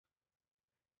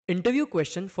Interview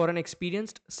question for an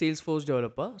experienced Salesforce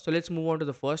developer. So let's move on to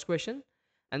the first question.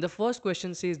 And the first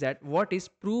question says that what is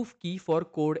proof key for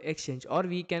code exchange, or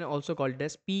we can also call it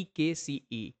as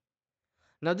PKCE.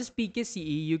 Now this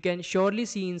PKCE you can surely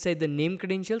see inside the name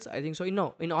credentials. I think so.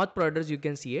 No, in auth providers you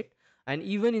can see it, and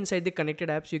even inside the connected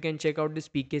apps you can check out this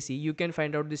PKCE. You can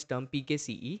find out this term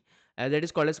PKCE, that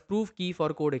is called as proof key for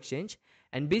code exchange.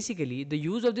 And basically the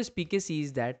use of this PKCE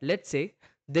is that, let's say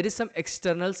there is some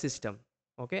external system,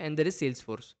 okay, and there is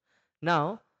Salesforce.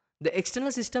 Now the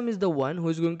external system is the one who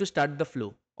is going to start the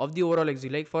flow of the overall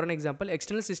execute. Like for an example,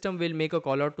 external system will make a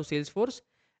call out to Salesforce,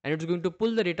 and it's going to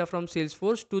pull the data from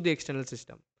Salesforce to the external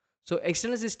system. So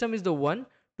external system is the one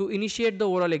to initiate the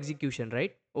overall execution,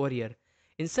 right, over here.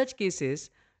 In such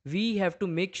cases, we have to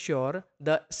make sure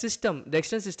the system, the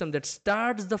external system that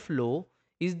starts the flow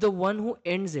is the one who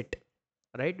ends it,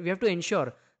 right? We have to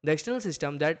ensure the external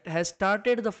system that has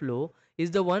started the flow is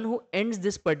the one who ends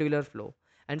this particular flow.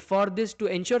 And for this, to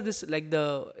ensure this, like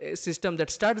the system that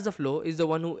starts the flow is the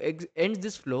one who ends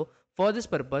this flow, for this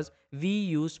purpose we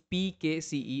use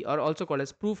PKCE, or also called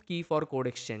as proof key for code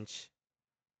exchange.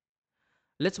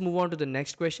 Let's move on to the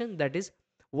next question, that is,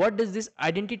 what does this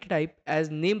identity type as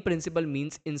name principal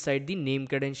means inside the name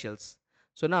credentials?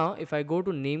 So now if I go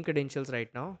to name credentials right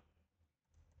now,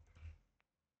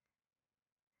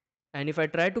 and if I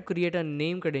try to create a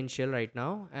name credential right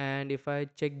now, and if I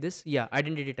check this, yeah,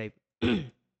 identity type,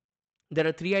 there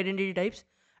are three identity types.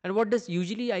 And what does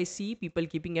usually I see people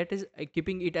keeping it is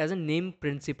keeping it as a name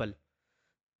principal.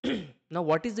 Now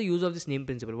what is the use of this name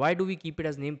principal? Why do we keep it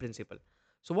as name principal?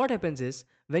 So what happens is,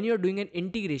 when you're doing an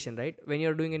integration, right, when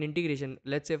you're doing an integration,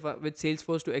 let's say with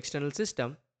Salesforce to external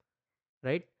system,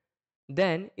 right,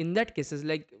 then in that cases,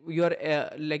 like you're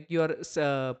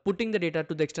putting the data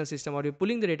to the external system, or you're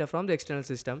pulling the data from the external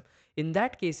system. In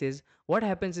that cases, what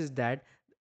happens is that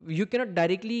you cannot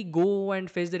directly go and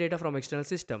fetch the data from external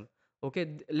system.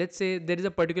 Okay, let's say there is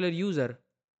a particular user,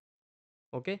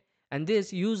 okay, and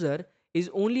this user is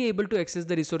only able to access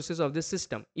the resources of this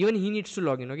system. Even he needs to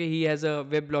log in, okay, he has a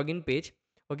web login page,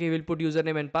 okay, he will put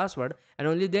username and password, and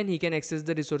only then he can access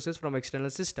the resources from external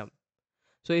system.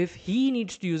 So if he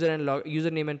needs to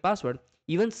username and password,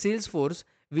 even Salesforce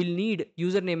will need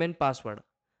username and password,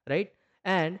 right?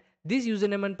 And this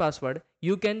username and password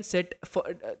you can set for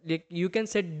like you can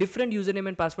set different username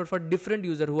and password for different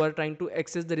user who are trying to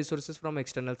access the resources from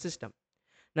external system.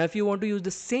 Now if you want to use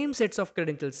the same sets of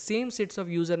credentials, same sets of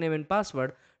username and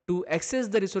password to access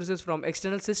the resources from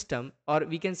external system, or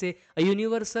we can say a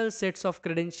universal sets of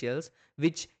credentials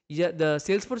which the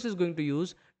Salesforce is going to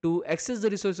use to access the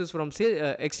resources from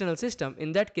external system,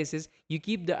 in that cases you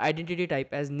keep the identity type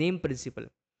as name principal.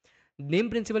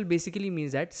 Name principal basically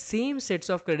means that same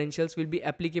sets of credentials will be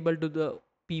applicable to the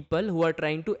people who are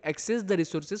trying to access the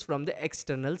resources from the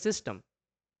external system.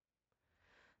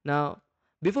 Now,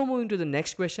 before moving to the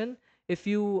next question, if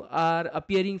you are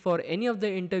appearing for any of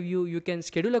the interview, you can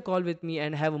schedule a call with me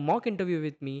and have a mock interview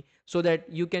with me so that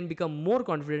you can become more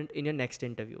confident in your next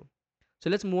interview. So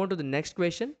let's move on to the next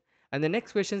question. And the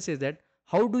next question says that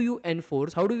how do we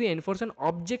enforce an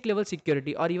object level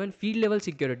security or even field level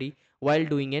security while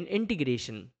doing an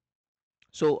integration?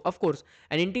 So of course,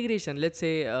 an integration, let's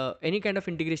say any kind of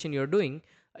integration you're doing,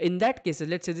 in that case,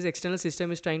 let's say this external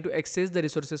system is trying to access the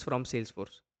resources from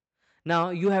Salesforce.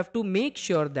 Now you have to make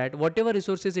sure that whatever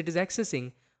resources it is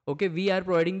accessing, okay, we are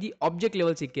providing the object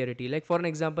level security. Like for an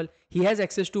example, he has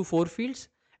access to 4 fields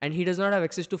and he does not have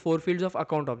access to 4 fields of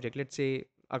account object, let's say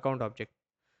account object,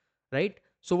 right?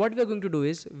 So what we are going to do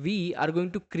is we are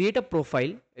going to create a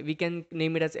profile. We can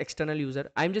name it as external user.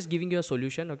 I'm just giving you a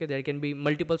solution, okay, there can be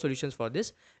multiple solutions for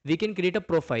this. We can create a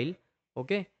profile,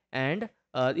 okay, and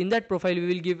in that profile we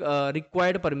will give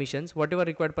required permissions, whatever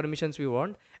required permissions we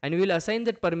want, and we will assign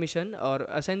that permission or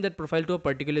assign that profile to a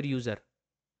particular user.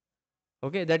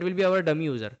 Okay, that will be our dummy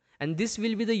user, and this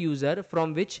will be the user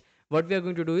from which what we are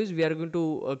going to do is we are going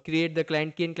to create the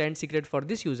client key and client secret for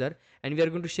this user, and we are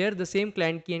going to share the same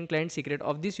client key and client secret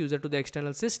of this user to the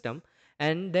external system,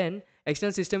 and then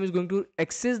external system is going to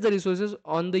access the resources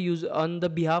on the user on the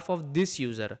behalf of this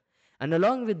user. And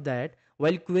along with that,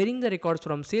 while querying the records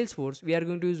from Salesforce, we are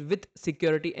going to use with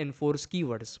security enforce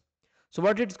keywords. So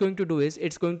what it's going to do is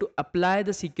it's going to apply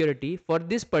the security for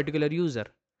this particular user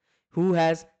who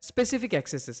has specific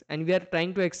accesses, and we are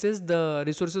trying to access the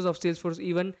resources of Salesforce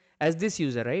even as this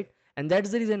user, right? And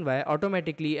that's the reason why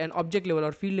automatically an object level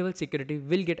or field level security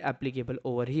will get applicable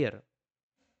over here.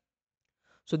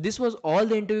 So this was all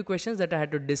the interview questions that I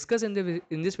had to discuss in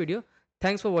this video.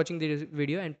 Thanks for watching the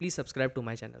video, and please subscribe to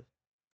my channel.